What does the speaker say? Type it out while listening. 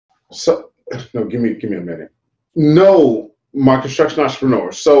So, no, give me a minute. No, my construction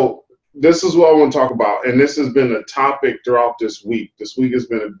entrepreneur. So this is what I want to talk about, and this has been a topic throughout this week. This week has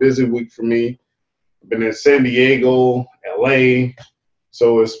been a busy week for me. I've been in San Diego, LA,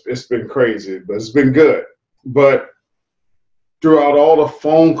 so it's been crazy, but it's been good. But throughout all the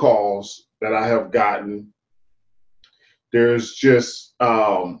phone calls that I have gotten, there's just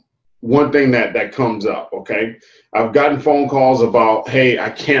one thing that comes up. Okay, I've gotten phone calls about, hey, I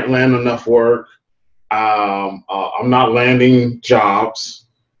can't land enough work. I'm not landing jobs.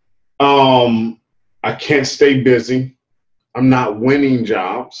 I can't stay busy. I'm not winning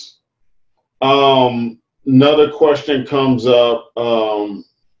jobs. Another question comes up. What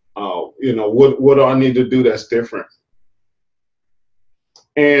do I need to do that's different?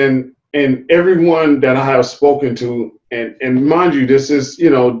 And everyone that I have spoken to, and mind you, this is,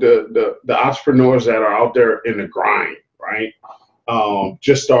 the entrepreneurs that are out there in the grind, right?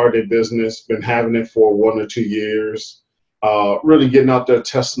 Just started business, been having it for 1 or 2 years, really getting out there,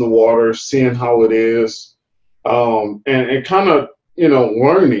 testing the water, seeing how it is, and kind of,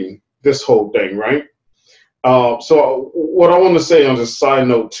 learning this whole thing, right? So what I want to say on a side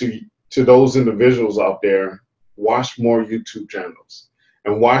note to those individuals out there, watch more YouTube channels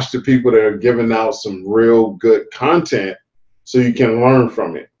and watch the people that are giving out some real good content so you can learn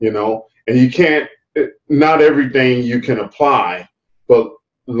from it, and you can't, not everything you can apply, but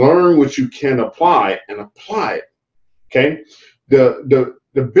learn what you can apply and apply it. Okay. The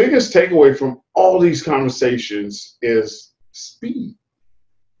biggest takeaway from all these conversations is speed.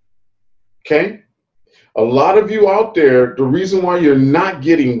 Okay. A lot of you out there, the reason why you're not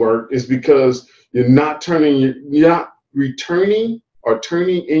getting work is because you're not returning or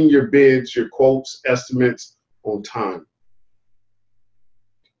turning in your bids, your quotes, estimates on time,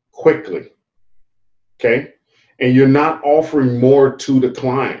 quickly. Okay. And you're not offering more to the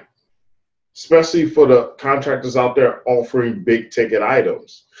client, especially for the contractors out there offering big ticket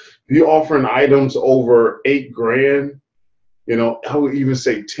items. If you're offering items over $8 grand, I would even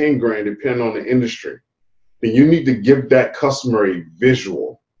say 10 grand, depending on the industry, then you need to give that customer a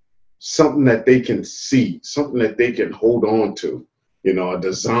visual, something that they can see, something that they can hold on to, a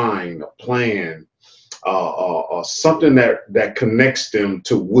design, a plan, something that connects them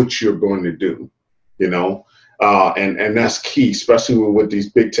to what you're going to do, and that's key, especially with these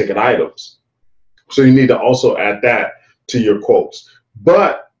big ticket items. So you need to also add that to your quotes.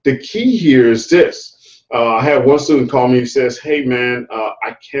 But the key here is this. I had one student call me and says, hey, man,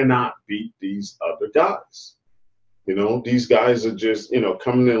 I cannot beat these other guys. These guys are just,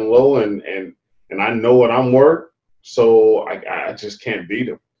 coming in low and I know what I'm worth, so I just can't beat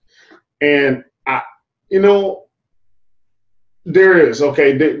them. And there is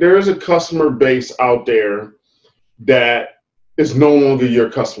a customer base out there that is no longer your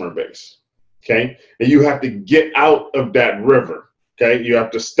customer base. Okay. And you have to get out of that river. Okay. You have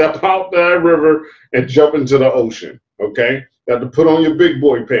to step out that river and jump into the ocean. Okay. You have to put on your big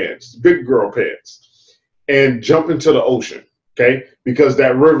boy pants, big girl pants, and jump into the ocean. Okay. Because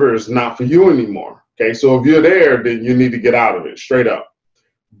that river is not for you anymore. Okay. So if you're there, then you need to get out of it straight up.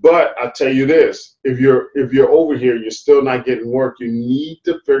 But I tell you this, if you're over here, you're still not getting work, you need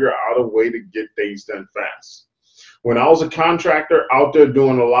to figure out a way to get things done fast. When I was a contractor out there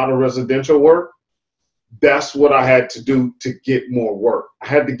doing a lot of residential work, that's what I had to do to get more work. I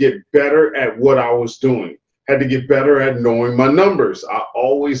had to get better at what I was doing. I had to get better at knowing my numbers. I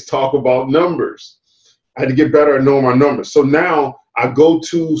always talk about numbers. I had to get better at knowing my numbers. So now I go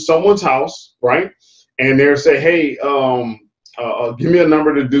to someone's house, right? And they'll say, hey, give me a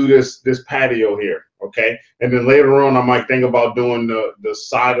number to do this patio here, okay? And then later on, I might think about doing the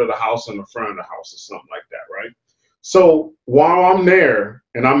side of the house and the front of the house or something like that, right? So while I'm there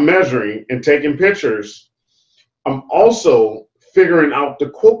and I'm measuring and taking pictures, I'm also figuring out the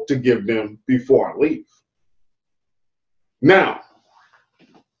quote to give them before I leave. Now,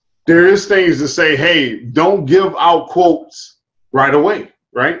 there is things to say, hey, don't give out quotes right away,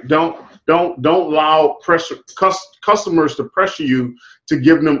 right? Don't allow customers to pressure you to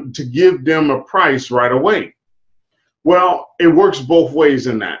give them a price right away. Well, it works both ways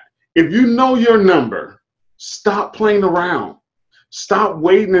in that. If you know your number, stop playing around. Stop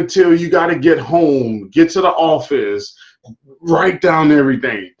waiting until you got to get home, get to the office, write down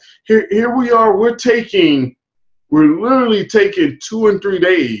everything. Here we are. We're literally taking 2 and 3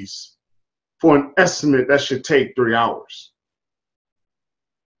 days for an estimate that should take 3 hours.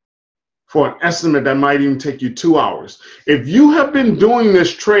 For an estimate that might even take you 2 hours. If you have been doing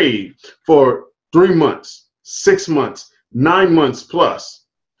this trade for 3 months, 6 months, 9 months plus,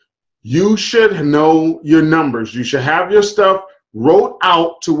 you should know your numbers. You should have your stuff wrote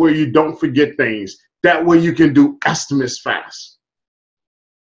out to where you don't forget things. That way you can do estimates fast.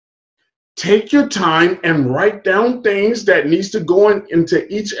 Take your time and write down things that needs to go into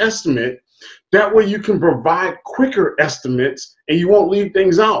each estimate. That way you can provide quicker estimates and you won't leave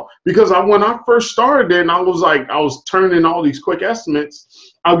things out. Because when I first started it and I was turning all these quick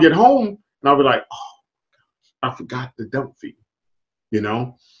estimates, I'll get home and I'll be like, oh, I forgot the dump fee. You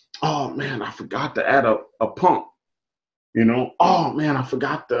know, oh man, I forgot to add a pump. You know, oh man, I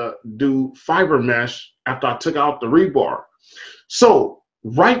forgot to do fiber mesh after I took out the rebar. So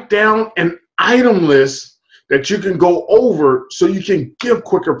write down an item list that you can go over so you can give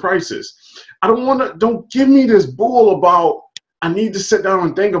quicker prices. Don't give me this bull about I need to sit down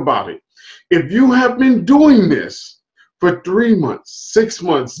and think about it. If you have been doing this for 3 months, 6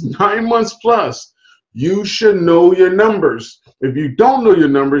 months, 9 months plus, you should know your numbers. If you don't know your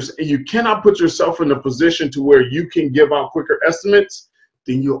numbers and you cannot put yourself in a position to where you can give out quicker estimates,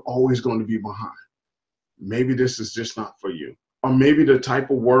 then you're always going to be behind. Maybe this is just not for you. Or maybe the type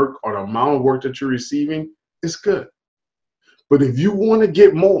of work or the amount of work that you're receiving is good. But if you want to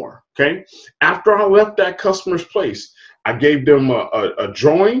get more, okay, after I left that customer's place, I gave them a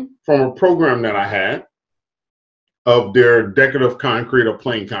drawing from a program that I had of their decorative concrete or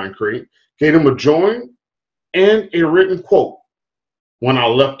plain concrete, gave them a drawing and a written quote when I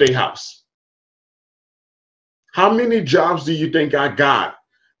left their house. How many jobs do you think I got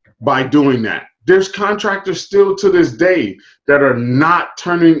by doing that? There's contractors still to this day that are not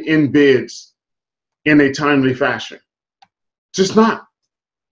turning in bids in a timely fashion. Just not.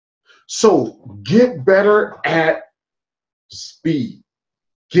 So get better at speed.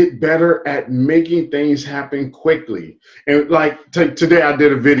 Get better at making things happen quickly. And like today I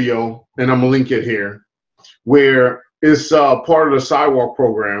did a video, and I'm gonna link it here, where it's part of the sidewalk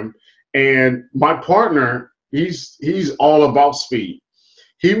program. And my partner, he's all about speed.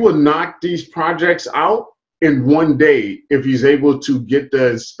 He will knock these projects out in 1 day if he's able to get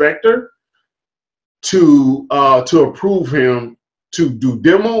the inspector to approve him to do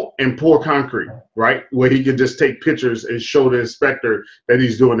demo and pour concrete, right? Where he can just take pictures and show the inspector that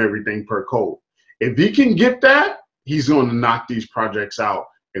he's doing everything per code. If he can get that, he's going to knock these projects out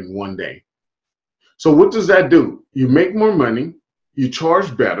in 1 day. So what does that do? You make more money, you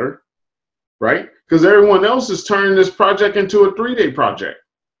charge better, right? Because everyone else is turning this project into a 3-day project.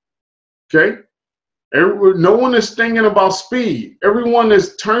 Okay? No one is thinking about speed. Everyone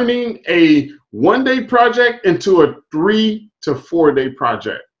is turning a 1-day project into a 3 to 4 day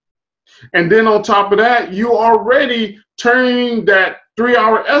project. And then on top of that, you already turning that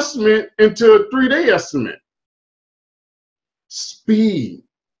 3-hour estimate into a 3-day estimate. Speed.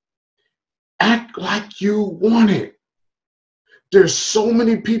 Act like you want it. There's so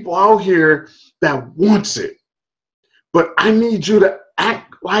many people out here that wants it. But I need you to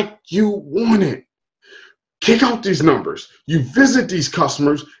act like you want it. Kick out these numbers. You visit these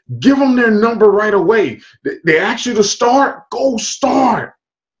customers, give them their number right away. They ask you to start, go start.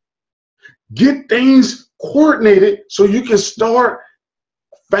 Get things coordinated so you can start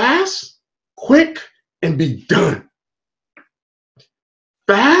fast, quick, and be done.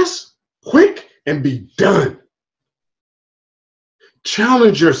 Fast, quick, and be done.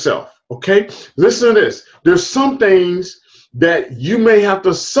 Challenge yourself, okay? Listen to this. There's some things that you may have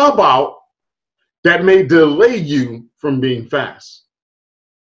to sub out that may delay you from being fast,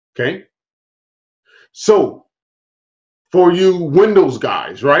 okay? So for you Windows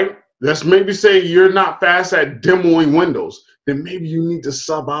guys, right? Let's maybe say you're not fast at demoing Windows. Then maybe you need to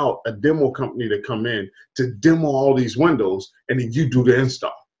sub out a demo company to come in to demo all these windows, and then you do the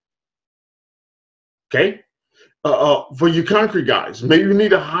install, okay? For you concrete guys, maybe you need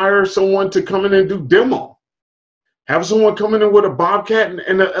to hire someone to come in and do demo. Have someone come in with a bobcat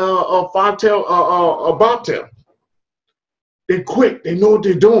and a five-tail, a bobtail. They're quick. They know what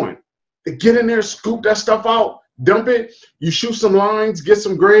they're doing. They get in there, scoop that stuff out, dump it. You shoot some lines, get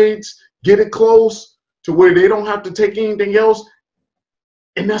some grades, get it close to where they don't have to take anything else,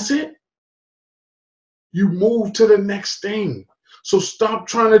 and that's it. You move to the next thing. So stop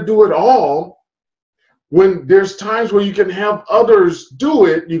trying to do it all. When there's times where you can have others do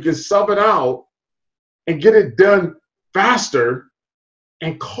it, you can sub it out and get it done faster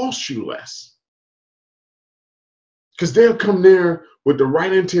and cost you less. Because they'll come there with the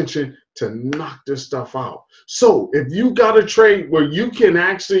right intention to knock this stuff out. So if you got a trade where you can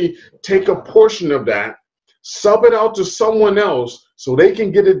actually take a portion of that, sub it out to someone else so they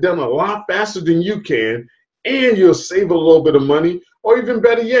can get it done a lot faster than you can, and you'll save a little bit of money, or even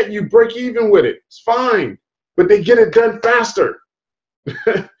better yet, you break even with it. It's fine, but they get it done faster.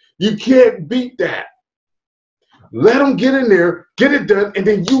 You can't beat that. Let them get in there, get it done, and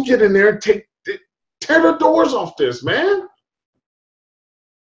then you get in there and tear the doors off this, man.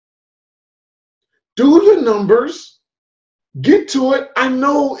 Do your numbers. Get to it. I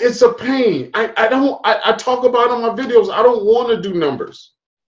know it's a pain. I talk about it on my videos. I don't want to do numbers.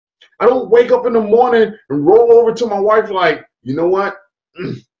 I don't wake up in the morning and roll over to my wife like, you know what?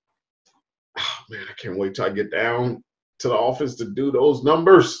 Oh, man, I can't wait till I get down to the office to do those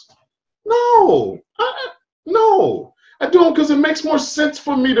numbers. No, no. I do them because it makes more sense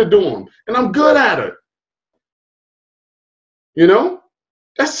for me to do them, and I'm good at it. You know,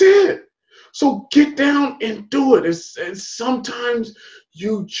 that's it. So get down and do it. And sometimes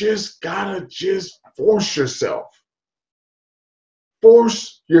you just gotta force yourself.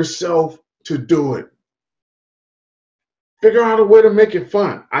 Force yourself to do it. Figure out a way to make it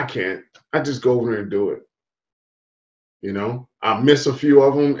fun. I can't. I just go over there and do it. You know, I miss a few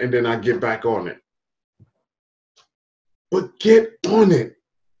of them and then I get back on it. But get on it.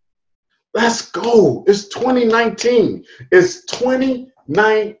 Let's go. It's 2019. It's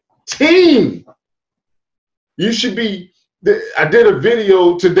 2019. You should be. I did a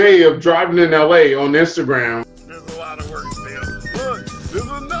video today of driving in LA on Instagram. There's a lot of work still. Look, there's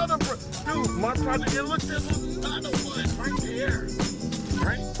another. Dude, my project here. Look, there's another one right there.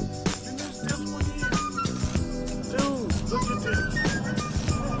 Right? And there's this one here. Dude, look at this.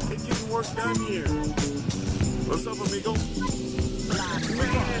 It's getting work done here. What's up, amigo?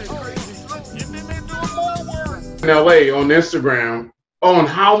 Man, crazy. Look, and then they're doing more work. In LA on Instagram on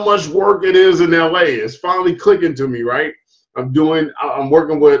how much work it is in LA. It's finally clicking to me, right? I'm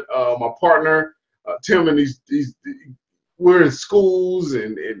working with my partner, Tim, and we're in schools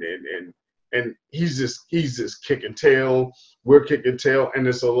and he's just kicking tail. We're kicking tail, and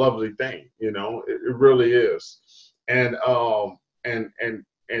it's a lovely thing, you know. It really is. And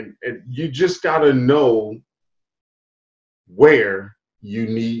you just gotta know where you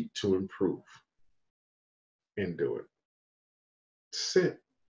need to improve and do it. Sit.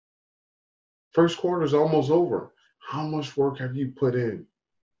 First quarter is almost over. How much work have you put in?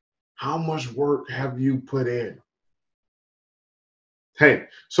 How much work have you put in? Hey,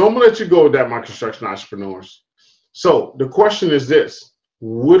 so I'm gonna let you go with that, my construction entrepreneurs. So the question is this: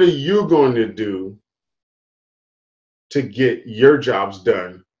 what are you going to do to get your jobs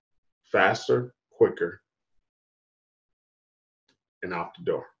done faster, quicker, and out the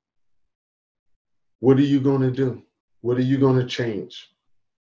door? What are you going to do? What are you going to change?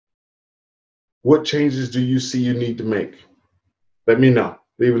 What changes do you see you need to make? Let me know.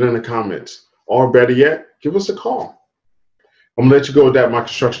 Leave it in the comments. Or better yet, give us a call. I'm going to let you go with that, my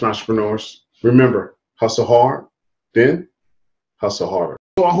construction entrepreneurs. Remember, hustle hard, then hustle harder.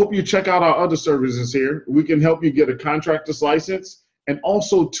 So I hope you check out our other services here. We can help you get a contractor's license. And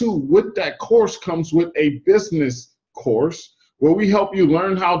also, too, with that course comes with a business course where we help you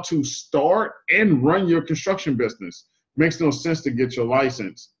learn how to start and run your construction business. Makes no sense to get your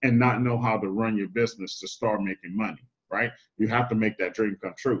license and not know how to run your business to start making money, right? You have to make that dream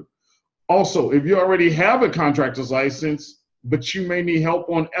come true. Also, if you already have a contractor's license, but you may need help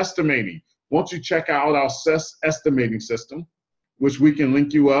on estimating, won't you check out our CES estimating system, which we can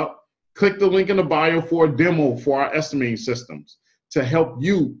link you up. Click the link in the bio for a demo for our estimating systems to help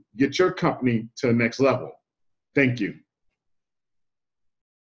you get your company to the next level. Thank you.